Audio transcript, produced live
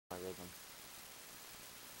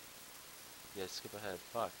Yeah, skip ahead.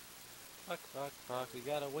 Fuck. Fuck. We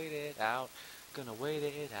gotta wait it out. Gonna wait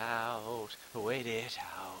it out. Wait it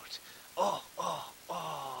out. Oh,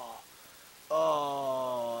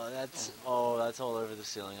 that's all over the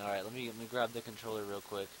ceiling. All right, let me grab the controller real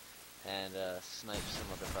quick and snipe some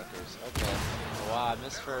motherfuckers. Okay. Oh, wow, I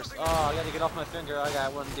missed first. Oh, I gotta get off my finger. I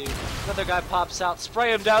got one dude. Another guy pops out.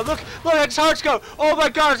 Spray him down. Look at his hearts go. Oh my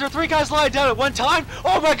God, there are 3 guys lying down at one time.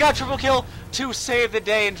 Oh my God, triple kill to save the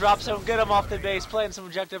day and drop some. Get him off the base. Playing some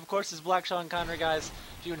objective. Of course, this is BlackSeanConery, guys.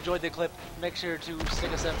 If you enjoyed the clip, make sure to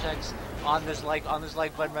stick a subtext on this like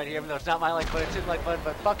button right here. Even though it's not my like button, it's his like button.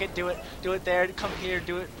 But fuck it, do it there. Come here,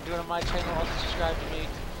 do it on my channel. Also subscribe to me.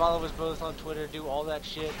 Follow us both on Twitter. Do all that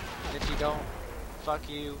shit. And if you don't, fuck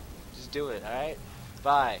you. Just do it. All right.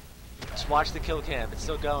 Bye. Just watch the kill cam. It's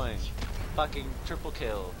still going. Fucking triple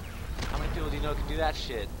kill. How many people do you know can do that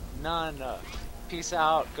shit? None. Peace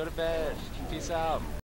out. Go to bed. Peace out.